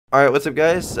Alright, what's up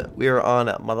guys? We are on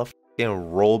motherfucking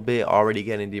Rollbit, already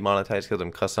getting demonetized because I'm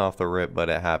cussing off the rip, but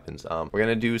it happens. We're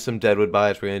gonna do some Deadwood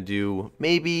buys. We're gonna do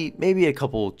maybe a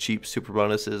couple cheap super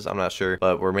bonuses, I'm not sure,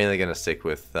 but we're mainly gonna stick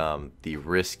with the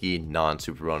risky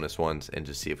non-super bonus ones and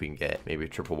just see if we can get maybe a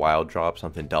triple wild drop,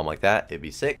 something dumb like that. It'd be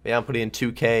sick. But yeah, I'm putting in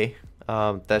 2K.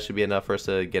 That should be enough for us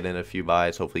to get in a few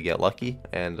buys, hopefully get lucky,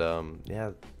 and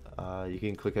yeah. You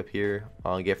can click up here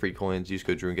on get free coins, use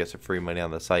code Drew and get some free money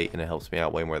on the site, and it helps me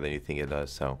out way more than you think it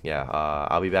does. So yeah,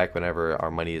 I'll be back whenever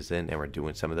our money is in and we're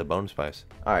doing some of the bonus buys.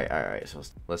 Alright, so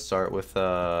let's start with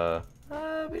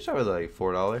we start with like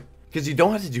 $4, because you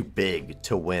don't have to do big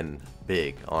to win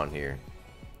big on here.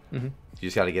 You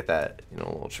just got to get that, you know,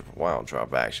 little triple wild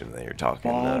drop action that you're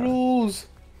talking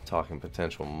talking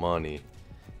potential money.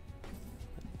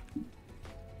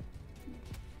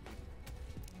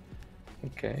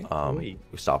 Okay.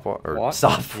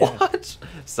 Stopwatch,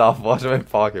 stopwatch, my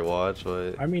pocket watch,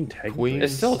 but I mean, technically,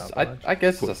 it's still. I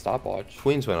guess it's a stopwatch.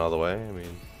 Queens went all the way. I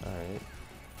mean, all right.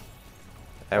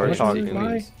 And we're talking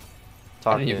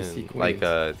like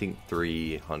I think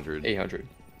 300. 800.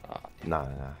 Nah,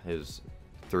 it was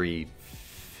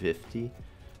 350.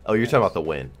 Oh, you're talking about the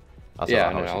win. Yeah,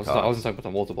 no, I wasn't talking about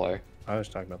the multiplier. I was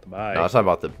talking about the buy. No, I was talking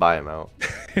about the buy amount.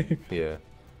 Yeah.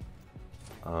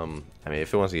 I mean,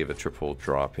 if it wants to give a triple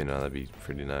drop, you know, that'd be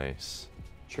pretty nice.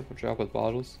 Triple drop with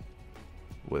bottles.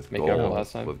 With make gold. up for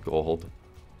last time. With gold.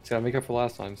 He's gotta make up for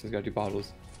last time, so he's gotta do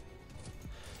bottles.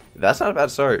 That's not a bad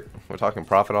start. We're talking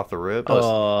profit off the rip. Plus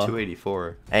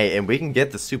 284. Hey, and we can get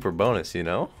the super bonus, you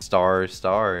know? Star,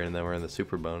 and then we're in the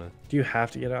super bonus. Do you have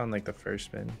to get it on like the first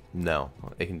spin? No,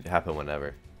 it can happen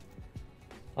whenever.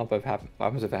 Oh, but what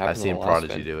happens if it happens? I've seen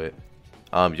Prodigy do it.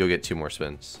 You'll get 2 more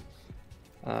spins.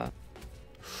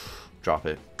 Drop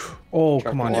it. Oh,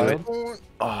 Drop come on, do it.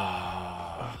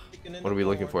 Oh. What are we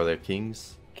looking for there?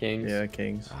 Kings? Kings. Yeah,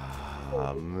 kings.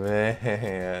 Oh,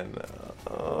 man.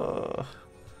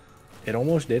 It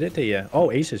almost did it to you.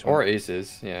 Oh, aces. Or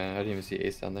aces. Yeah, I didn't even see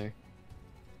ace down there.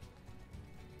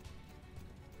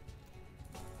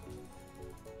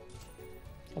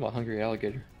 I'm a hungry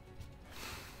alligator.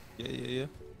 Yeah.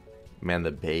 Man,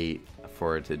 the bait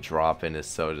for it to drop in is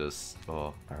so just... Oh,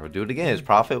 all right, we'll do it again. It's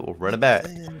profit. We'll run it back.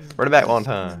 Run it back one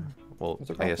time. Well,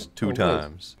 I guess 2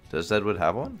 times. Does Deadwood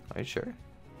have one? Are you sure?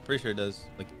 Pretty sure it does.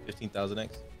 Like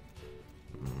 15,000x.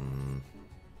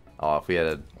 Oh, if we had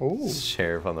a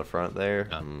sheriff on the front there.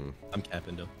 Nah, I'm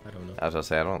capping though. I don't know. I was gonna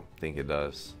say, I don't think it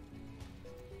does.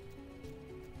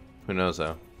 Who knows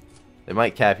though? They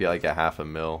might cap you like a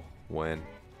 $500,000 win.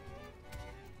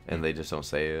 And they just don't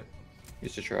say it.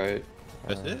 Used to try it.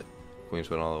 That's it. Queens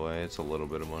went all the way. It's a little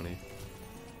bit of money.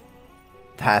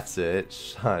 That's it.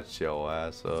 Shut your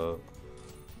ass up.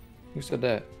 Who said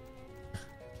that?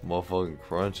 Motherfucking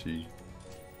crunchy.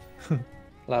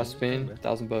 Last spin,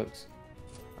 $1,000.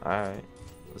 Alright.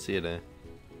 Let's see it then.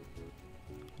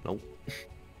 Nope.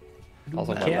 I was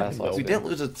like my last We spin. didn't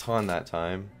lose a ton that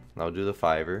time. I'll do the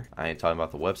 $5. I ain't talking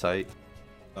about the website.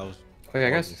 That was. Oh yeah, I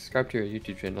gotta subscribe to your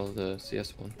YouTube channel, the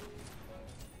CS one.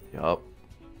 Yup.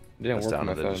 It didn't That's work down on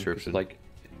my in the phone. description. Like,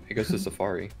 it goes to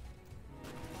Safari.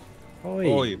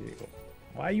 Oi.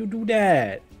 Why you do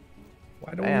that?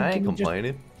 Why don't Man, I you ain't give me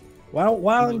complaining. just...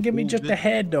 Why don't you give me just the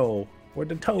head though, or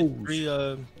the toes?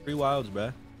 3 wilds,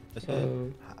 bruh. That's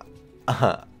it.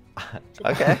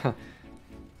 Okay.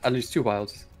 At least 2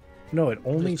 wilds. No, it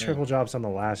only Just triple drops on the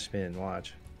last spin.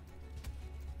 Watch.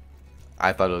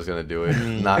 I thought it was gonna do it.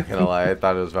 Not gonna lie, I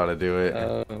thought it was about to do it.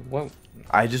 What?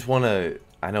 I just wanna.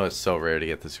 I know it's so rare to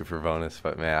get the super bonus,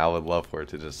 but man, I would love for it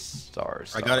to just star.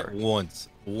 I got it once.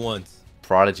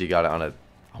 Prodigy got it on a,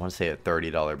 I want to say a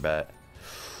 $30 bet.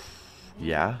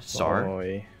 Yeah, star.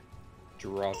 Boy.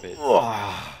 Drop it.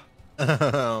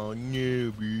 Oh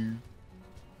no, bro.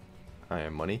 I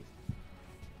am money.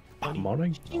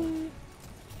 Money. Man,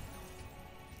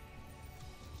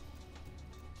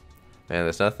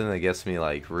 there's nothing that gets me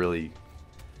like really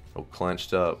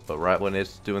clenched up, but right when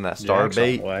it's doing that star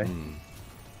bait.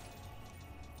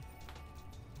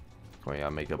 Well, yeah,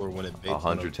 make up Or when it baits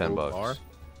 110 bucks. bar.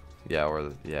 Yeah,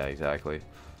 yeah, exactly.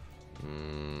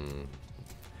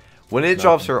 When it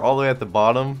drops her all the way at the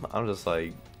bottom, I'm just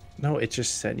like, No, it's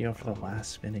just setting you up for the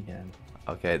last spin again.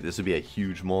 okay, this would be a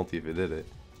huge multi if it did it.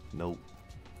 Nope.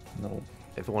 Nope.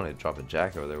 If it wanted to drop a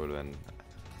jack over there, would have been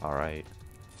all right.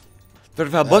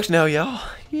 35 bucks now, y'all.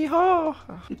 Yeehaw.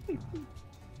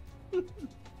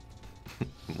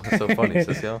 What's so funny,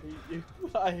 sis, y'all?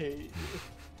 I hate you.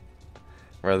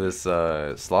 Where this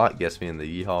slot gets me in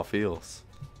the yeehaw feels.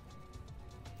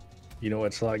 You know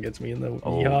what slot gets me in the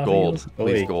Oh, yeehaw gold. feels?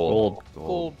 Please, Wait, gold.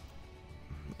 Gold.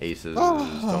 Aces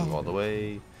don't go all the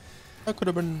way. That could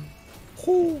have been.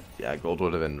 Yeah, gold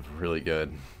would have been really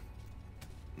good.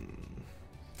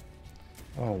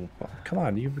 Oh, come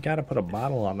on. You've got to put a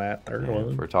bottle on that third Yeah, if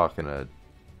one. we're talking a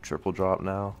triple drop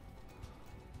now,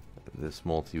 this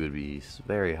multi would be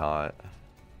very hot.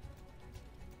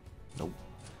 Nope.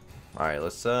 All right,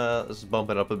 let's bump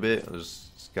it up a bit. I'm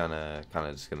just gonna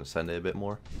just gonna send it a bit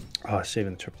more. Oh,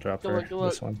 saving the triple drop Good for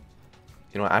luck. this one.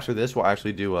 You know, after this, we'll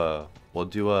actually do a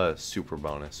super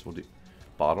bonus. We'll do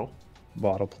bottle.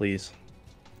 Bottle, please.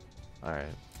 All right,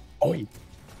 Oi.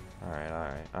 all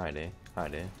right, eh, all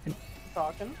right, eh.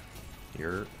 Talking.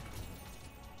 You're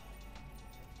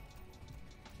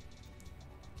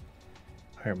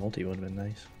Higher multi would have been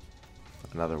nice.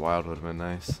 another wild would have been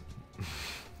nice.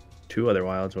 2 other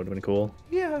wilds would have been cool.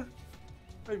 Yeah.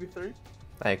 Maybe 3.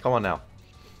 Hey, come on now.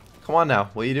 Come on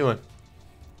now. What are you doing?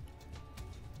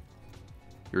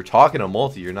 You're talking a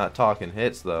multi. You're not talking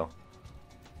hits, though.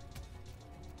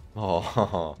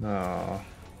 Oh, Oh,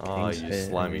 oh, King's you hit,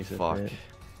 slimy King's hit. fuck.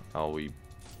 Oh, we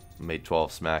made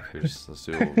 12 smackers. Let's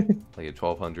do like a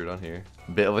 1200 on here.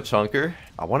 Bit of a chunker.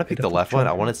 I want to pick Bit the of a left one.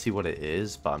 I chunker. want to see what it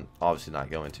is, but I'm obviously not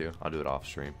going to. I'll do it off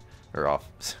stream. Or off,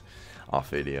 off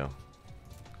video.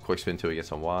 Quick spin till we get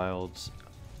some wilds.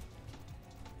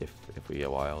 If we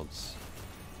get wilds.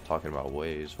 Talking about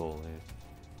waves, holy.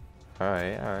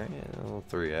 Alright, alright. Yeah, a little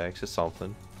 3x is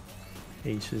something.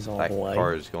 aces all That the way.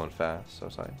 car is going fast. So I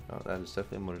was like, oh, that is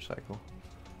definitely a motorcycle.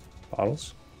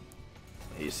 Bottles.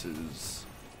 Aces.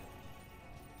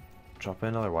 Drop in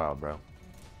another wild, bro.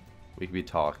 We could be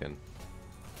talking.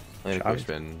 And a quick Shot.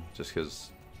 spin just because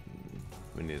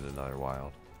we need another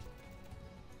wild.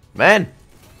 Man!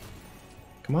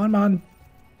 Come on, man.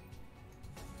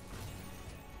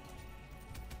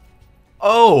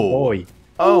 Oh! Oi.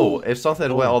 Oh, if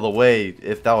something went all the way,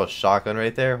 if that was shotgun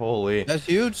right there, holy. That's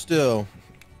huge still.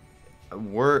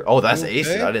 Oh, that's Okay.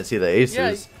 aces. I didn't see the aces.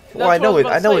 Yeah, well, I that's know what it.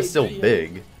 I was I know about it's to still say, yeah.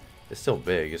 big. It's still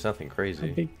big. It's nothing How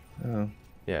crazy. big? Oh.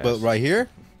 Yeah. But right here.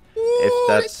 If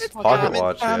that's It's pocket time,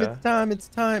 watch, it's time, yeah. it's time, it's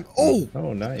time. Oh,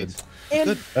 Oh, nice.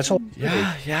 good. That's all.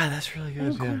 Yeah, yeah, that's really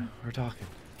good. Yeah, we're talking.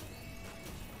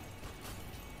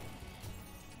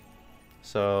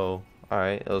 So, all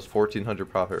right, it was 1,400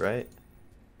 profit, right?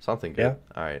 Something good.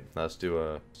 Yeah. All right, let's do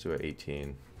a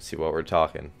 18. See what we're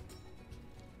talking.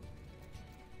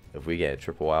 If we get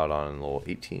triple wild on a little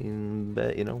 18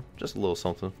 bet, you know, just a little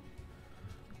something.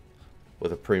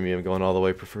 With a premium going all the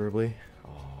way, preferably. Oh,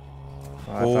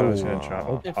 I thought I was gonna drop.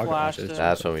 Oh, It pocket flashed watches. it.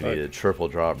 That's when we Fuck. need a triple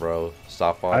drop, bro.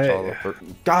 Stopwatch. I-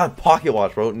 God, pocket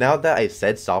watch, bro. Now that I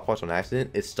said stopwatch on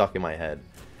accident, it's stuck in my head.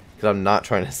 Because I'm not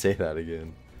trying to say that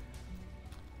again.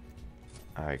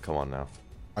 Alright, come on now.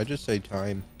 I just say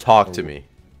time. Talk to me.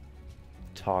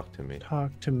 Talk to me.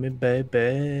 Talk to me, baby.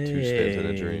 2 spins in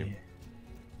a dream.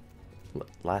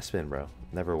 Last spin, bro.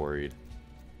 Never worried.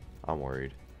 I'm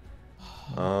worried.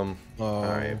 Oh.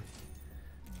 Alright.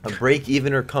 A break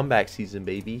even or comeback season,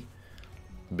 baby.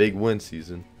 Big win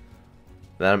season.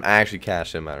 Then I'm actually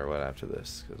cashing no matter what after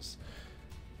this, because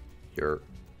you're.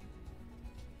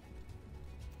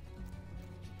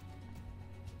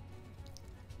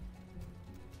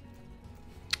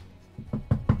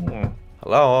 Hmm.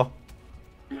 Hello.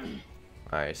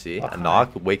 Alright, see? A Hi.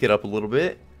 knock, wake it up a little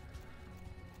bit.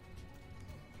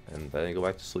 And then go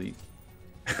back to sleep.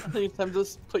 I think it's time to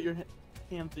just put your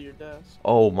hand through your desk.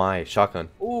 Oh my, shotgun.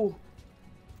 Ooh.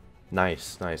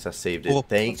 Nice, nice. I saved it. Oh,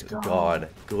 Thank let's go. God.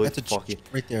 Good That's a fucking.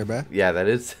 right there, bruh. Yeah, that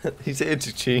is. He said it's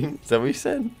a ching. Is that what he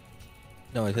said?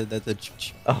 No, I said that's a.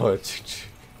 Oh, it's.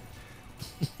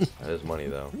 That is money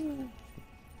though.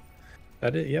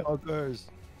 That it? Yep. Fuckers.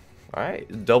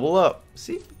 Alright, double up.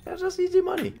 See, that's just easy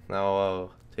money. Now,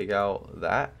 take out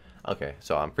that. Okay,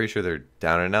 so I'm pretty sure they're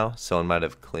downer now. Someone might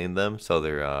have cleaned them, so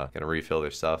they're gonna refill their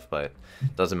stuff, but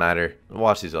doesn't matter.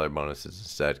 Watch these other bonuses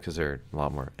instead, because they're a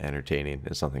lot more entertaining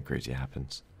if something crazy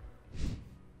happens.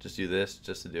 Just do this,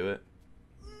 just to do it.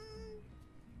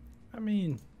 I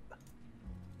mean,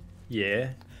 yeah.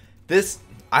 This,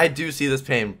 I do see this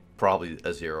paying probably a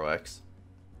 0x.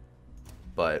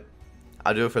 But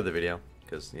I'll do it for the video,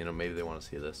 because, you know, maybe they want to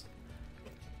see this.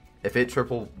 If it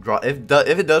triple drop, if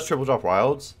it does triple drop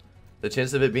wilds, the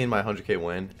chance of it being my 100k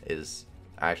win is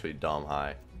actually dumb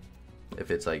high.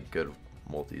 If it's like good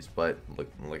multis, but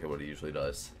look at what it usually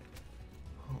does.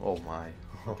 Oh my.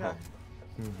 Okay.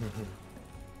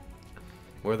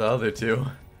 Where are the other two?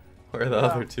 Where are the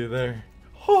other two there?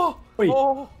 Oh, Wait.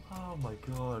 Oh. oh my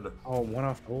god. Oh, 1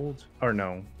 off gold? Or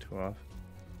no, 2 off.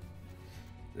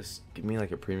 Just give me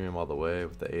like a premium all the way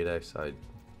with the 8x.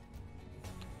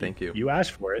 Thank you. You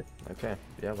asked for it. Okay.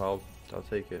 Yeah, well, I'll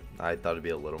take it. I thought it'd be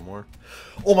a little more.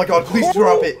 Oh my god, please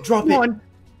drop it. Drop Come it. on.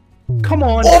 Come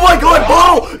on. Oh my god,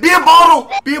 bottle! Be a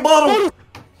bottle! Be a bottle!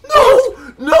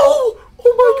 No! No!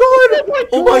 Oh my god!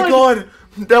 Oh my god!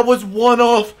 That was one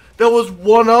off! That was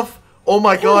one off! Oh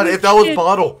my god, if that was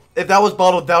bottle,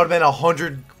 that would have been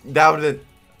 100, that would have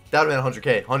been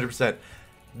 100k, 100%.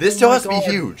 This still has to be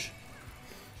huge.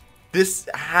 This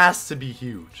has to be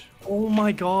huge. Oh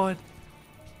my god.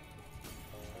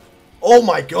 Oh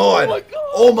my god!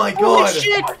 Oh my god! Holy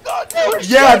shit!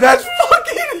 Yeah, that's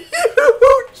fucking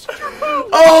huge!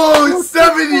 Oh,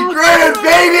 70 grand,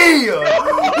 baby!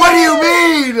 What do you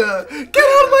mean? Get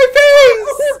out of my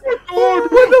face! Oh,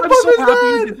 what the I'm fuck so is happy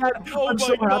you that? did that. I'm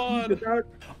so happy you did that.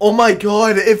 Oh my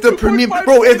god, if the premium,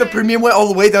 bro, if the premium went all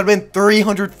the way, that would have been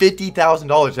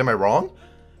 $350,000. Am I wrong?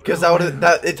 Because that would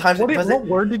have, it times it, What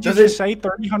word did you just say?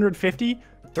 350?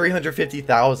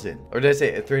 350,000, or did I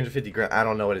say 350 grand? I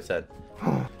don't know what it said.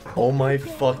 Oh my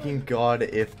fucking god,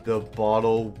 if the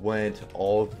bottle went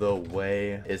all the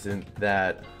way, isn't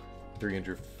that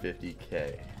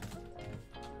 350k?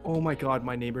 Oh my god,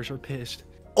 my neighbors are pissed.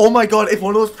 Oh my god, if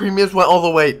one of those premiums went all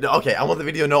the way, okay, I want the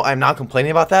video to know I'm not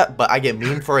complaining about that, but I get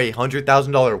memed for a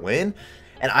 $100,000 win,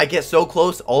 and I get so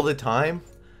close all the time.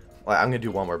 Like, I'm gonna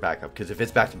do one more backup, because if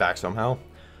it's back to back somehow,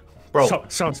 bro.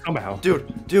 Somehow.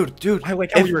 Dude. I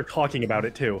like how you were talking about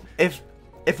it too. If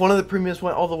one of the premiums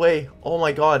went all the way, oh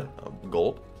my god,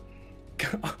 gold.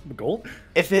 Gold?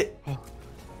 If it,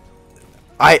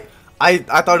 I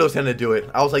thought it was gonna do it.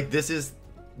 I was like, this is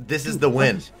the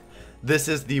win. This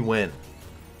is the win.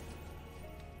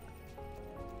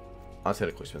 I'm just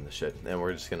gonna quick spin this shit, and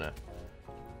we're just gonna.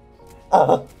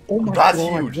 Oh my that's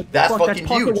god. huge. That's fucking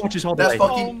huge. That's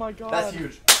fucking. Oh my god. That's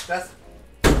huge. That's.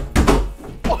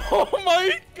 Oh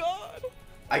my god.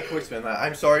 I quick spin that.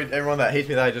 I'm sorry, everyone that hates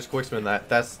me that I just quick spin that.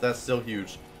 That's still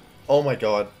huge. Oh my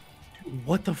god.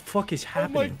 What the fuck is Oh my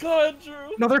happening? god,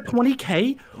 Drew. Another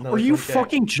 20k? Another Are you 20K.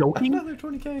 fucking joking? Another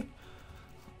 20k.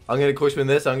 I'm gonna quick spin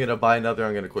this. I'm gonna buy another.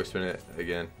 I'm gonna quick spin it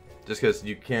again. Just because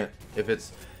you can't. If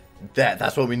it's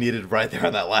that's what we needed right there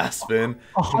on that last spin.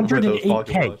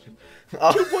 108k.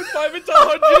 2.5 into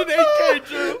 108k,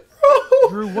 Drew.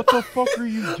 Drew, what the fuck are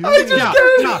you doing? Yeah.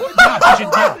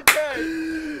 2.5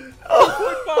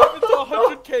 into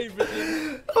 100k,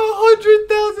 Vision.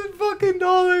 $100,000 fucking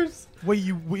dollars. Wait,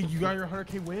 you got your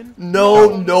 100k win?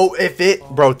 No. If it,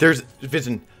 bro, there's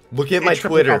Vision. Look at my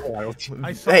Twitter.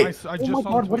 I saw. Hey. I just my saw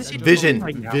God, the what tweet. is I he just doing saw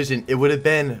right the now? Vision. It would have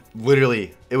been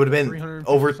literally. It would have been 350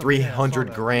 over something. Yeah, I saw 300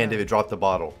 that. grand Yeah. if it dropped the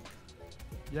bottle.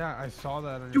 Yeah, I saw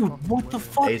that. on your Dude, fucking what the Twitter.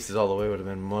 fuck? Aces all the way would have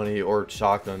been money, or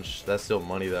shotgun. That's still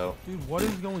money though. Dude, what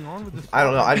is going on with this? I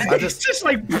don't know. I It's just just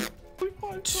like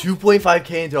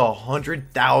 2.5k into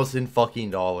 $100,000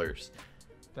 fucking dollars.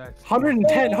 That's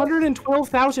 110,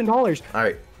 $112,000. All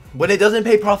right. When it doesn't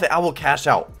pay profit, I will cash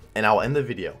out and I'll end the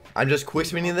video. I'm just quick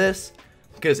spinning this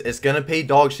because it's gonna pay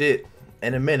dog shit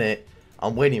in a minute.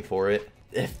 I'm waiting for it.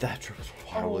 If that trips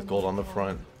wild with gold on the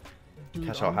front, Dude,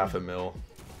 cash out half a mil.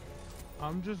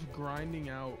 I'm just grinding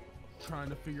out, trying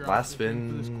to figure Last out the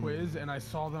thing for spin. this quiz, and I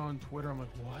saw that on Twitter. I'm like,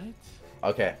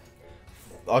 what? Okay.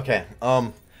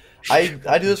 I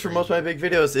do this for most of my big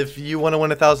videos. If you want to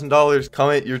win $1,000,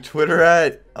 comment your Twitter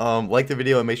at, like the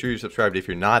video, and make sure you're subscribed. If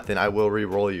you're not, then I will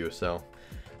re-roll you. So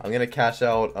I'm gonna cash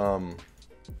out.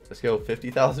 Let's go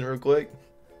 50,000 real quick,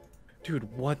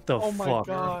 Dude, what the Oh my fuck?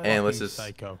 god. and let's Fucking just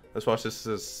psycho. let's watch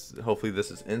this. Hopefully this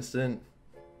is instant.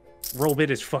 Rollbit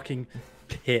is fucking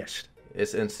pissed.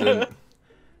 It's instant.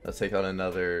 Let's take out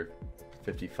another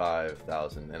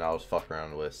 55,000, and I'll just fuck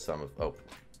around with some of. Oh,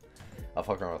 I'll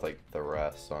fuck around with like the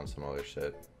rest on some other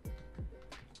shit.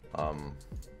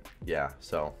 Yeah.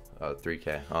 So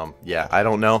 3k. Yeah. I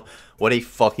don't know. What a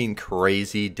fucking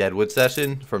crazy Deadwood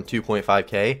session from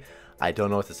 2.5k. I don't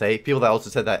know what to say. People that also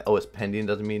said that it's pending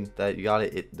doesn't mean that you got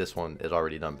it. This one is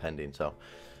already done pending. So.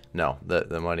 No,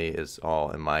 the money is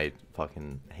all in my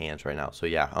fucking hands right now. So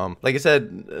yeah, like I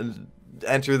said,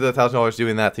 enter the $1,000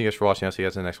 doing that. Thank you guys for watching. I'll see you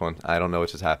guys in the next one. I don't know what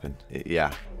just happened.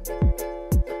 Yeah.